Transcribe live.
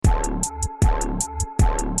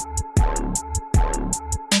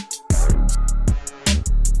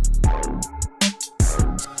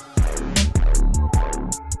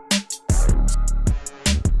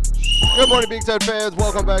morning, Big Ten fans.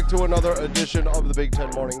 Welcome back to another edition of the Big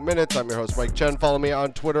Ten Morning Minutes. I'm your host, Mike Chen. Follow me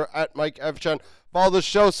on Twitter at Mike F. Chen. Follow the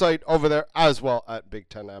show site over there as well at Big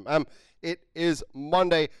Ten MM. It is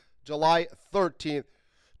Monday, July 13th,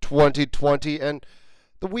 2020, and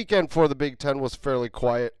the weekend for the Big Ten was fairly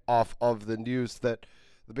quiet off of the news that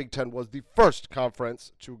the Big Ten was the first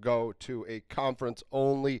conference to go to a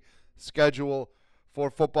conference-only schedule for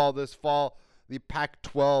football this fall. The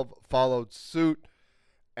Pac-12 followed suit.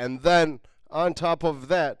 And then, on top of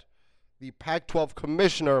that, the Pac-12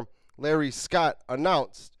 commissioner, Larry Scott,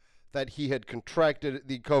 announced that he had contracted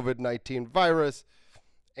the COVID-19 virus.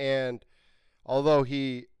 And although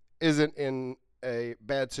he isn't in a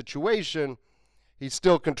bad situation, he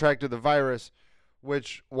still contracted the virus,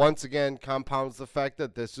 which once again compounds the fact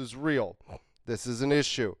that this is real. This is an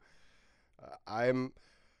issue. I'm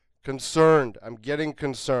concerned. I'm getting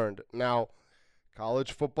concerned. Now,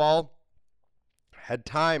 college football had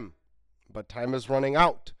time, but time is running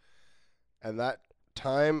out. And that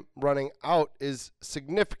time running out is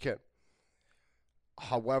significant.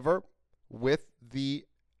 However, with the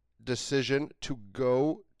decision to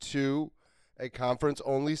go to a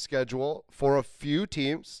conference-only schedule for a few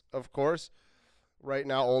teams, of course, right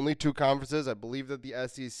now only two conferences. I believe that the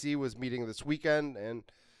SEC was meeting this weekend, and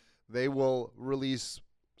they will release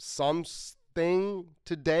something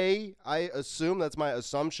today, I assume. That's my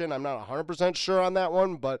assumption. I'm not 100% sure on that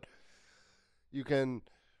one, but you can,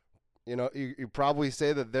 you probably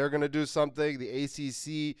say that they're going to do something. The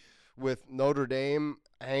ACC with Notre Dame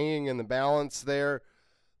hanging in the balance there,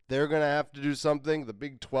 they're going to have to do something. The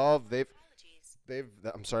Big 12,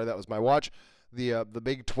 I'm sorry, that was my watch. The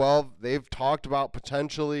Big 12, they've talked about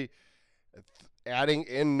potentially adding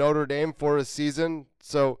in Notre Dame for a season.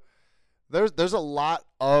 So there's a lot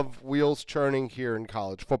of wheels churning here in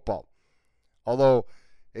college football. Although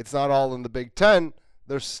it's not all in the Big Ten,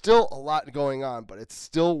 there's still a lot going on, but it's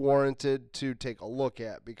still warranted to take a look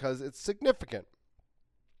at because it's significant.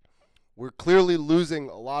 We're clearly losing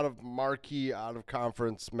a lot of marquee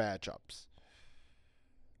out-of-conference matchups.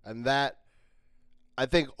 And that, I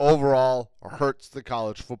think, overall hurts the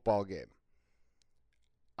college football game.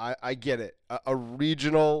 I get it. A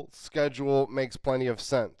regional schedule makes plenty of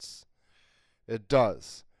sense. It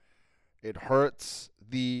does. It hurts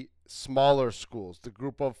the smaller schools, the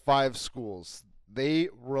group of 5 schools. They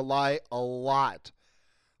rely a lot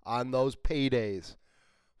on those paydays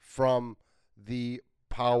from the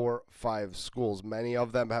Power 5 schools. Many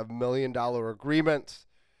of them have $1 million agreements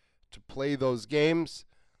to play those games,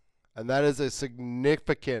 and that is a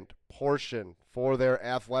significant portion for their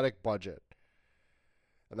athletic budget.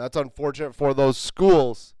 And that's unfortunate for those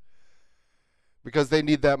schools because they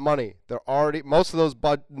need that money. They're already most of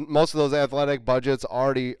those athletic budgets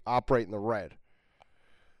already operate in the red.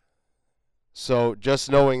 So just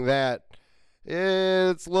knowing that,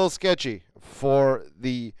 it's a little sketchy for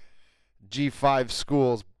the G5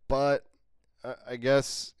 schools. But I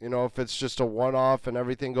guess, if it's just a one-off and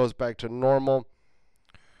everything goes back to normal,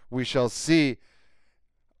 we shall see.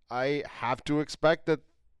 I have to expect that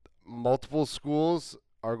multiple schools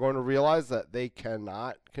are going to realize that they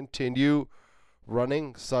cannot continue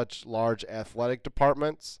running such large athletic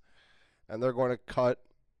departments, and they're going to cut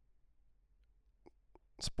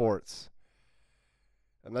sports.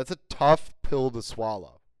 And that's a tough pill to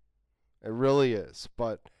swallow. It really is.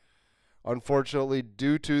 But unfortunately,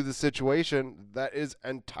 due to the situation, that is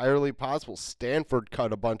entirely possible. Stanford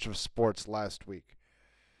cut a bunch of sports last week.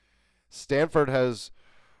 Stanford has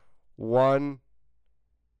won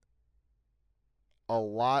a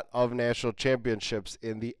lot of national championships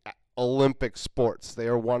in the Olympic sports. They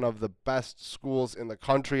are one of the best schools in the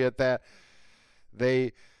country at that.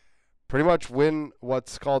 They pretty much win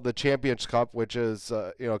what's called the Champions Cup, which is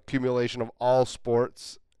accumulation of all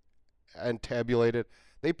sports and tabulated.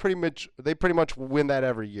 They pretty much win that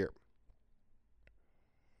every year.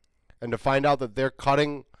 And to find out that they're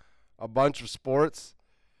cutting a bunch of sports,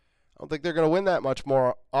 I don't think they're going to win that much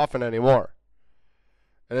more often anymore.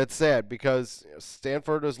 And it's sad because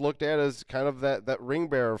Stanford is looked at as kind of that ring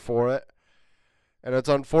bearer for it. And it's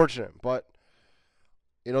unfortunate. But,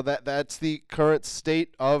 that's the current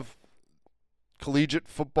state of collegiate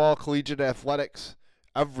football, collegiate athletics,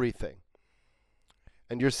 everything.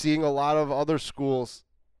 And you're seeing a lot of other schools,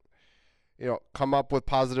 come up with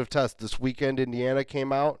positive tests. This weekend, Indiana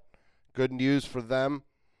came out. Good news for them.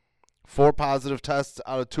 4 positive tests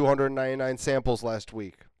out of 299 samples last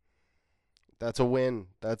week. That's a win.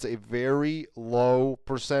 That's a very low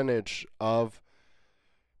percentage of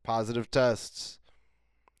positive tests.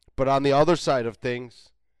 But on the other side of things,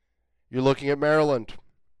 you're looking at Maryland.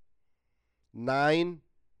 9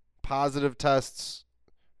 positive tests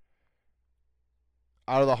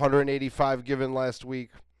out of the 185 given last week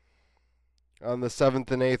on the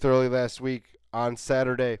 7th and 8th early last week on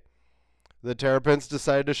Saturday, the Terrapins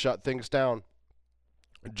decided to shut things down,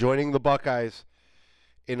 joining the Buckeyes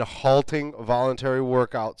in halting voluntary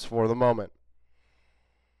workouts for the moment.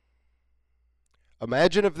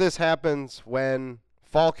 Imagine if this happens when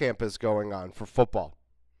fall camp is going on for football.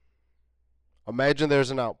 Imagine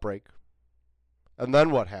there's an outbreak. And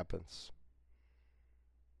then what happens?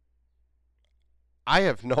 I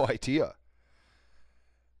have no idea.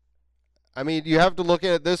 I mean, you have to look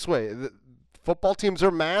at it this way. The football teams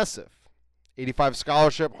are massive. 85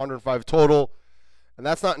 scholarship, 105 total. And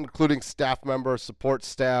that's not including staff members, support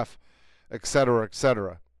staff, etc.,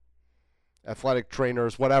 etc. Athletic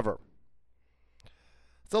trainers, whatever.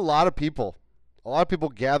 It's a lot of people. A lot of people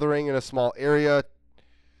gathering in a small area.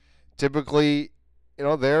 Typically,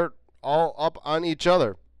 they're all up on each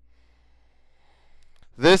other.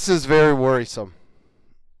 This is very worrisome.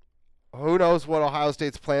 Who knows what Ohio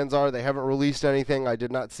State's plans are? They haven't released anything. I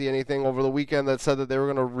did not see anything over the weekend that said that they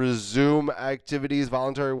were going to resume activities,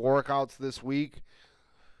 voluntary workouts this week.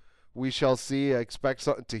 We shall see. I expect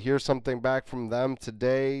to hear something back from them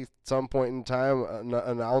today, some point in time, an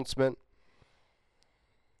announcement.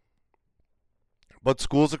 But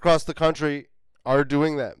schools across the country are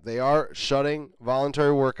doing that. They are shutting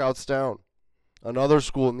voluntary workouts down. Another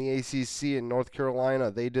school in the ACC in North Carolina,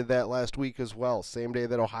 they did that last week as well, same day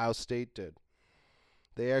that Ohio State did.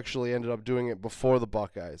 They actually ended up doing it before the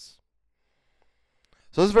Buckeyes.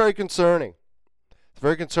 So this is very concerning. It's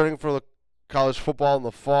very concerning for the college football in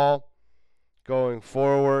the fall going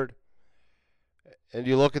forward. And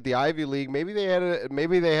you look at the Ivy League, maybe they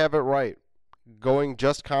have it right, going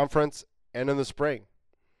just conference and in the spring.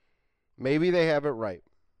 Maybe they have it right.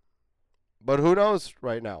 But who knows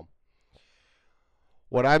right now?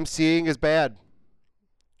 What I'm seeing is bad.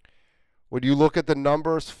 When you look at the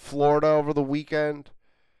numbers, Florida over the weekend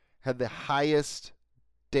had the highest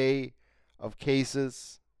day of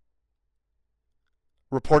cases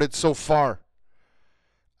reported so far.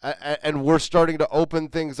 And we're starting to open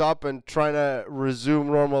things up and trying to resume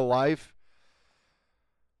normal life.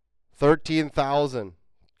 13,000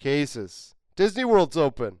 cases. Disney World's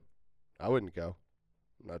open. I wouldn't go.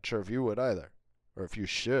 I'm not sure if you would either, or if you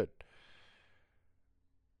should.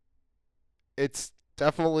 It's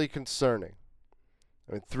definitely concerning.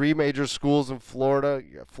 I mean, 3 major schools in Florida.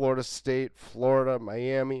 You got Florida State, Florida,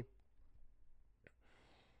 Miami.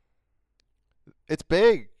 It's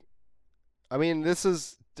big. I mean, this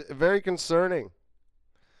is very concerning.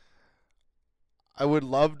 I would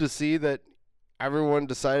love to see that everyone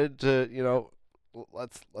decided to,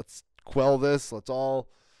 let's quell this. Let's all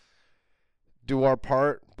do our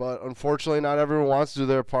part. But unfortunately, not everyone wants to do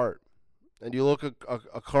their part. And you look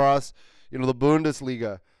across, the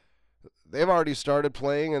Bundesliga. They've already started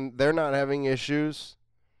playing, and they're not having issues.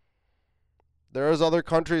 There's other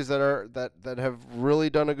countries that have really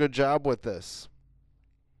done a good job with this.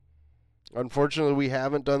 Unfortunately, we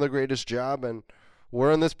haven't done the greatest job, and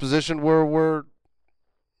we're in this position where we're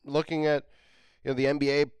looking at the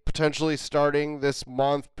NBA potentially starting this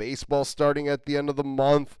month, baseball starting at the end of the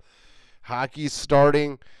month, hockey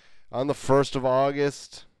starting on the 1st of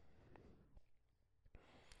August.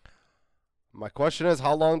 My question is,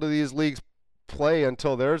 how long do these leagues play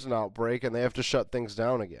until there's an outbreak and they have to shut things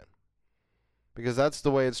down again? Because that's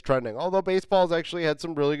the way it's trending. Although baseball's actually had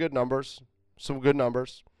some really good numbers, some good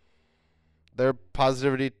numbers. Their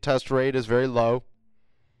positivity test rate is very low.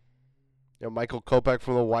 Michael Kopech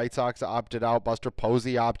from the White Sox opted out. Buster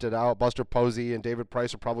Posey opted out. Buster Posey and David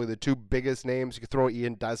Price are probably the 2 biggest names. You could throw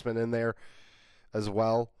Ian Desmond in there as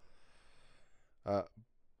well.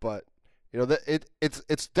 But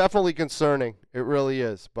it's definitely concerning. It really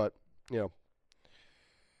is. But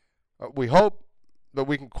we hope that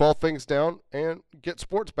we can quell things down and get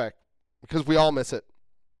sports back, because we all miss it.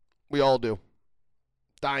 We all do.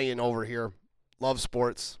 Dying over here. Love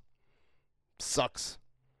sports. Sucks.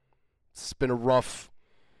 It's been a rough,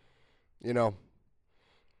 3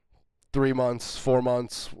 months, 4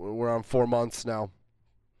 months. We're on 4 months now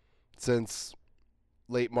since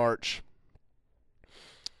late March.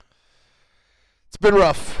 It's been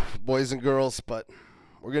rough, boys and girls, but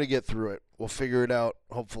we're going to get through it. We'll figure it out,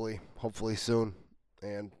 hopefully soon,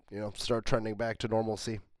 and, start trending back to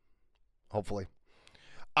normalcy, hopefully.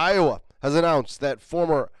 Iowa has announced that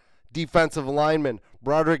former defensive lineman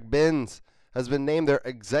Broderick Binns has been named their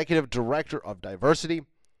Executive Director of Diversity,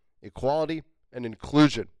 Equality, and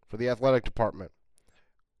Inclusion for the athletic department.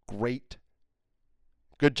 Great.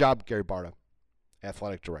 Good job, Gary Barta,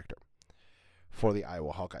 Athletic Director for the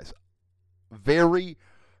Iowa Hawkeyes. Very,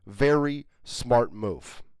 very smart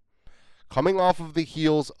move. coming off of the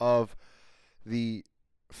heels of the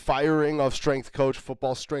firing of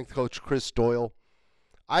football strength coach Chris Doyle,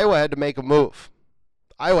 Iowa had to make a move.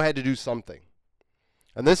 Iowa had to do something.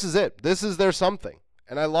 And this is it. This is their something.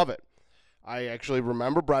 And I love it. I actually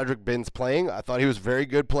remember Broderick Binns playing. I thought he was a very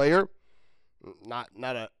good player. Not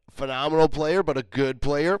a phenomenal player, but a good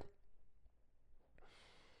player.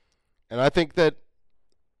 And I think that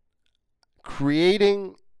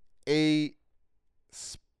creating a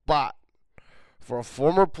spot for a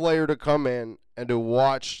former player to come in and to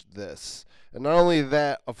watch this, and not only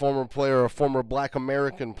that, a former player, a former Black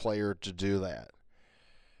American player to do that,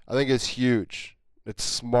 I think is huge. It's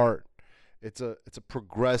smart. It's a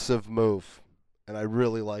progressive move, and I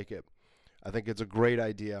really like it. I think it's a great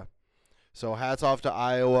idea. So hats off to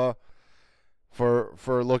Iowa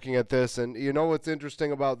for looking at this. And you know what's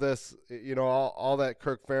interesting about this? You know, all that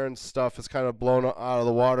Kirk Ferentz stuff is kind of blown out of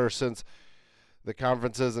the water since the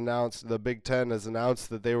conference has announced, the Big Ten has announced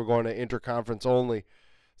that they were going to interconference only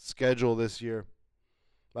schedule this year.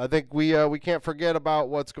 I think we can't forget about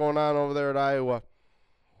what's going on over there at Iowa.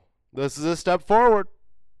 This is a step forward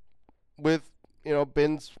with, you know,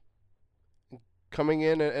 Binns coming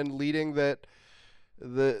in and leading that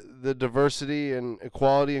the diversity and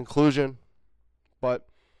equality inclusion. But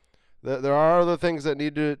there are other things that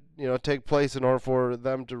need to, you know, take place in order for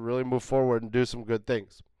them to really move forward and do some good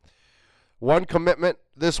things. One commitment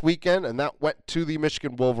this weekend, and that went to the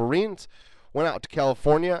Michigan Wolverines, went out to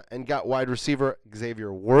California and got wide receiver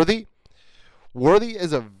Xavier Worthy. Worthy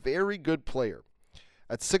is a very good player.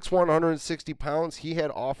 At 6'1", 160 pounds, he had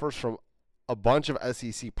offers from a bunch of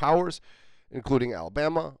SEC powers, including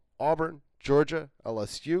Alabama, Auburn, Georgia,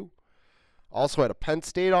 LSU. Also had a Penn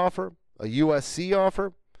State offer, a USC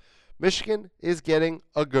offer. Michigan is getting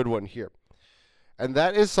a good one here. And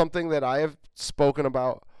that is something that I have spoken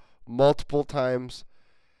about multiple times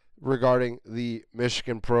regarding the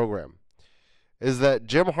Michigan program, is that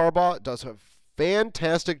Jim Harbaugh does a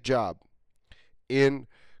fantastic job in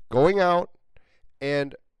going out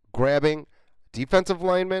and grabbing defensive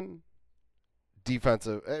linemen,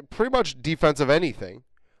 pretty much defensive anything,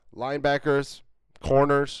 linebackers,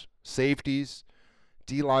 corners, safeties,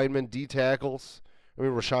 D linemen, D tackles. I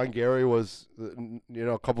mean, Rashawn Gary was, you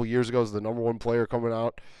know, a couple years ago was the number one player coming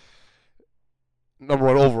out, number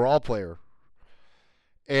one overall player.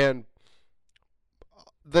 And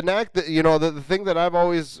the knack that, you know, the thing that I've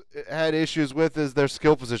always had issues with is their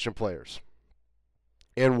skill position players.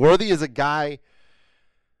 And Worthy is a guy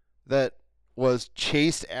that was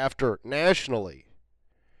chased after nationally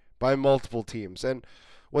by multiple teams. And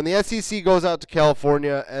when the SEC goes out to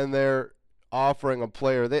California and they're offering a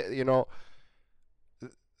player, you know,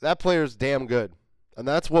 that player's damn good. And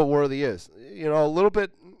that's what Worthy is. You know,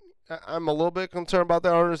 I'm a little bit concerned about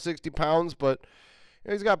that 160 pounds, but you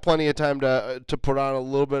know, he's got plenty of time to put on a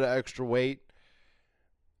little bit of extra weight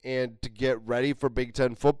and to get ready for Big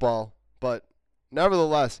Ten football. But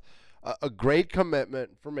nevertheless, a great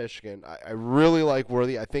commitment for Michigan. I really like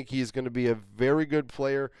Worthy. I think he's going to be a very good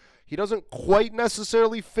player. He doesn't quite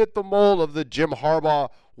necessarily fit the mold of the Jim Harbaugh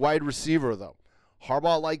wide receiver, though.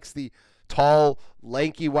 Harbaugh likes the tall,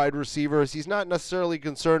 lanky wide receivers. He's not necessarily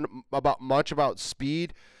concerned much about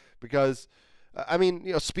speed because, I mean,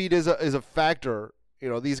 you know, speed is a factor. You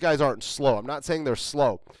know, these guys aren't slow. I'm not saying they're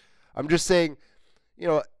slow. I'm just saying, you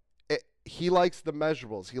know, he likes the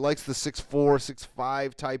measurables. He likes the 6'4",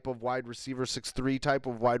 6'5" type of wide receiver, 6'3" type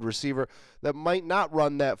of wide receiver that might not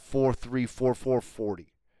run that 4'3", 4'4",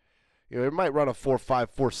 40. You know, it might run a 4'5",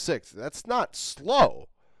 4'6". That's not slow.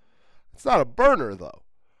 It's not a burner, though.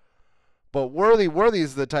 But Worthy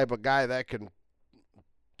is the type of guy that can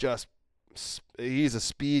he's a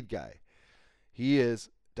speed guy. He is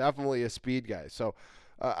definitely a speed guy. So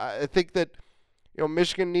I think that, you know,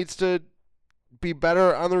 Michigan needs to be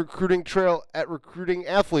better on the recruiting trail at recruiting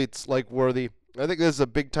athletes like Worthy. I think this is a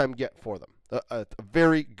big-time get for them, a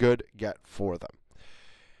very good get for them.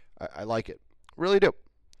 I like it. Really do.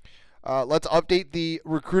 Let's update the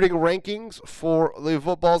recruiting rankings for the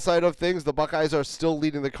football side of things. The Buckeyes are still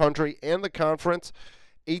leading the country and the conference.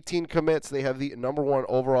 18 commits. They have the number one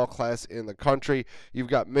overall class in the country. You've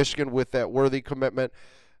got Michigan with that Worthy commitment.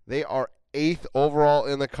 They are 8th overall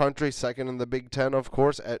in the country, second in the Big Ten, of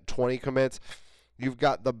course, at 20 commits. You've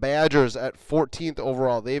got the Badgers at 14th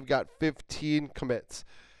overall. They've got 15 commits.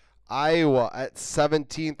 Iowa at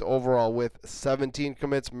 17th overall with 17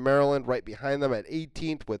 commits. Maryland right behind them at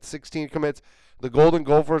 18th with 16 commits. The Golden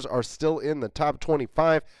Gophers are still in the top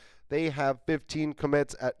 25. They have 15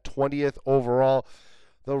 commits at 20th overall.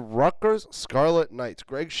 The Rutgers Scarlet Knights,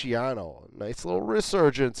 Greg Schiano, nice little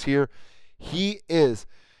resurgence here. He is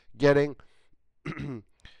getting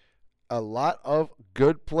a lot of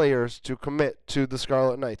good players to commit to the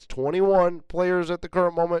Scarlet Knights. 21 players at the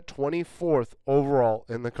current moment, 24th overall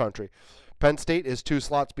in the country. Penn State is 2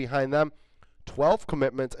 slots behind them, 12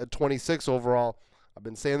 commitments at 26 overall. I've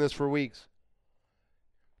been saying this for weeks.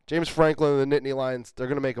 James Franklin and the Nittany Lions, they're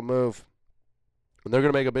going to make a move. And they're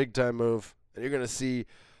going to make a big-time move. And you're going to see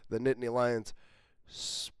the Nittany Lions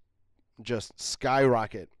just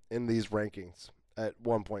skyrocket in these rankings at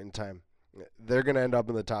one point in time. They're going to end up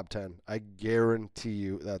in the top 10. I guarantee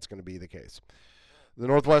you that's going to be the case. The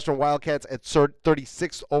Northwestern Wildcats at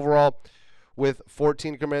 36th overall with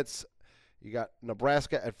 14 commits. You got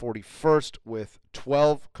Nebraska at 41st with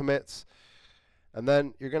 12 commits. And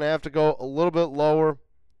then you're going to have to go a little bit lower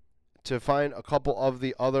to find a couple of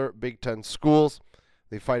the other Big Ten schools.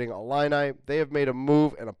 The Fighting Illini, they have made a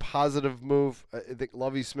move and a positive move. I think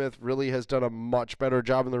Lovie Smith really has done a much better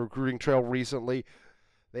job in the recruiting trail recently.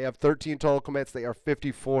 They have 13 total commits. They are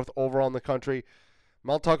 54th overall in the country.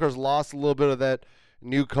 Mel Tucker's lost a little bit of that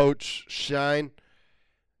new coach shine.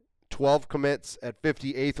 12 commits at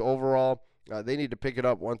 58th overall. They need to pick it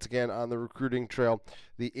up once again on the recruiting trail.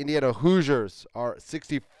 The Indiana Hoosiers are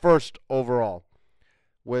 61st overall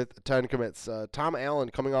with 10 commits. Tom Allen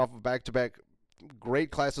coming off of back-to-back great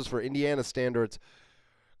classes for Indiana standards.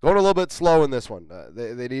 Going a little bit slow in this one.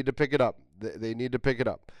 They need to pick it up. They need to pick it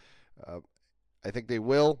up. I think they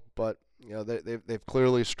will, but they've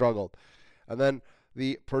clearly struggled. And then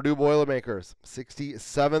the Purdue Boilermakers,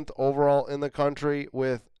 67th overall in the country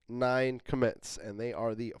with 9 commits, and they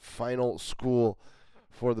are the final school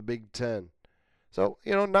for the Big Ten. So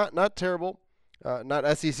not terrible,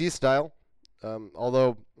 not SEC style.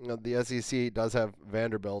 Although the SEC does have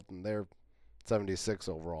Vanderbilt, and they're 76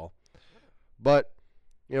 overall. But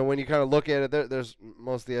when you kind of look at it, there's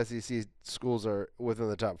most of the SEC schools are within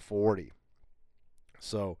the top 40.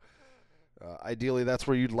 So ideally, that's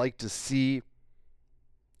where you'd like to see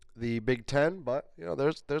the Big Ten. But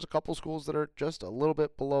there's a couple schools that are just a little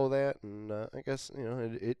bit below that, and I guess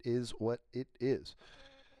it is what it is.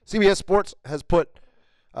 CBS Sports has put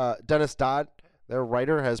Dennis Dodd, their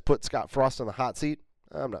writer, has put Scott Frost on the hot seat.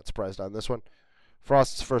 I'm not surprised on this one.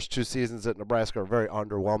 Frost's first 2 seasons at Nebraska are very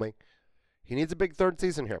underwhelming. He needs a big third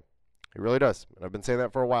season here. He really does. And I've been saying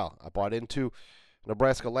that for a while. I bought into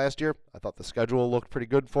Nebraska last year. I thought the schedule looked pretty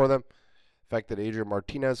good for them. The fact that Adrian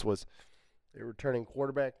Martinez was a returning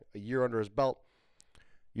quarterback, a year under his belt.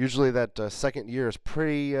 Usually that second year is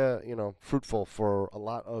pretty, fruitful for a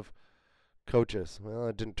lot of coaches. Well,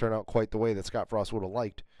 it didn't turn out quite the way that Scott Frost would have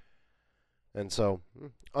liked. And so,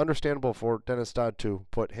 understandable for Dennis Dodd to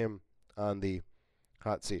put him on the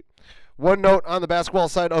hot seat. One note on the basketball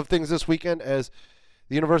side of things this weekend, as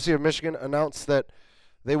the University of Michigan announced that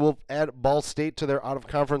they will add Ball State to their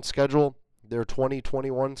out-of-conference schedule, their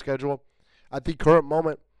 2021 schedule. At the current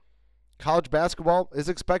moment, college basketball is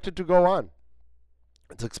expected to go on.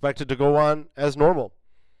 It's expected to go on as normal.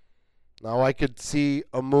 Now, I could see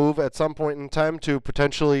a move at some point in time to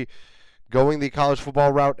potentially going the college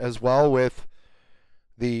football route as well with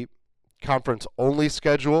the conference-only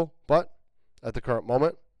schedule, but at the current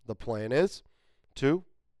moment, the plan is to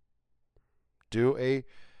do a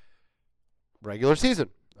regular season,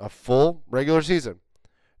 a full regular season.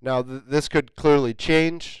 Now, this could clearly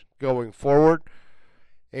change going forward,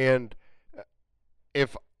 and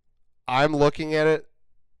if I'm looking at it,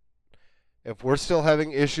 if we're still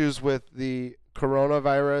having issues with the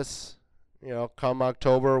coronavirus, come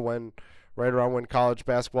October, right around when college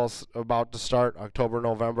basketball's about to start, October,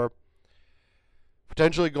 November,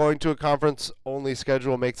 potentially going to a conference-only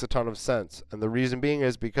schedule makes a ton of sense. And the reason being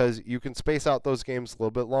is because you can space out those games a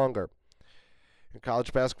little bit longer. In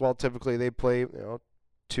college basketball, typically they play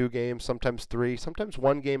 2 games, sometimes 3, sometimes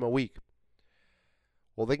 1 game a week.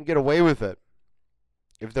 Well, they can get away with it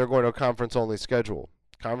if they're going to a conference-only schedule.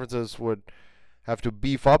 Conferences would have to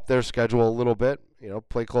beef up their schedule a little bit,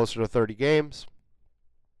 play closer to 30 games.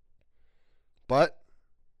 But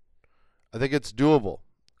I think it's doable.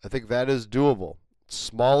 I think that is doable.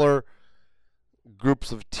 Smaller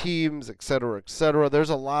groups of teams, et cetera, et cetera. There's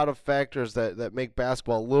a lot of factors that make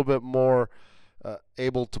basketball a little bit more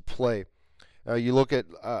able to play. You look at,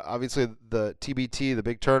 obviously, the TBT, the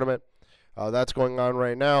big tournament. That's going on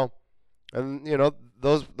right now. And,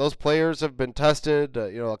 those players have been tested.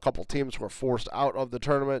 A couple teams were forced out of the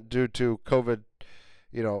tournament due to COVID,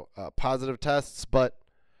 positive tests. But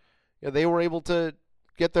they were able to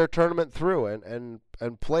get their tournament through and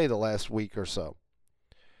play the last week or so.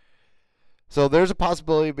 So there's a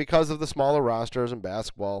possibility because of the smaller rosters in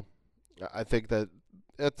basketball. I think that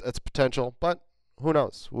it's potential, but who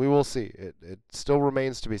knows? We will see. It still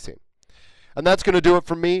remains to be seen. And that's going to do it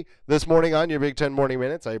for me this morning on your Big Ten Morning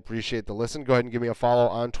Minutes. I appreciate the listen. Go ahead and give me a follow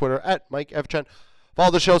on Twitter at Mike F. Chen.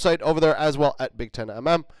 Follow the show site over there as well at Big Ten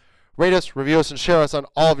MM. Rate us, review us, and share us on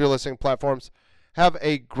all of your listening platforms. Have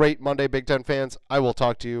a great Monday, Big Ten fans. I will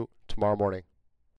talk to you tomorrow morning.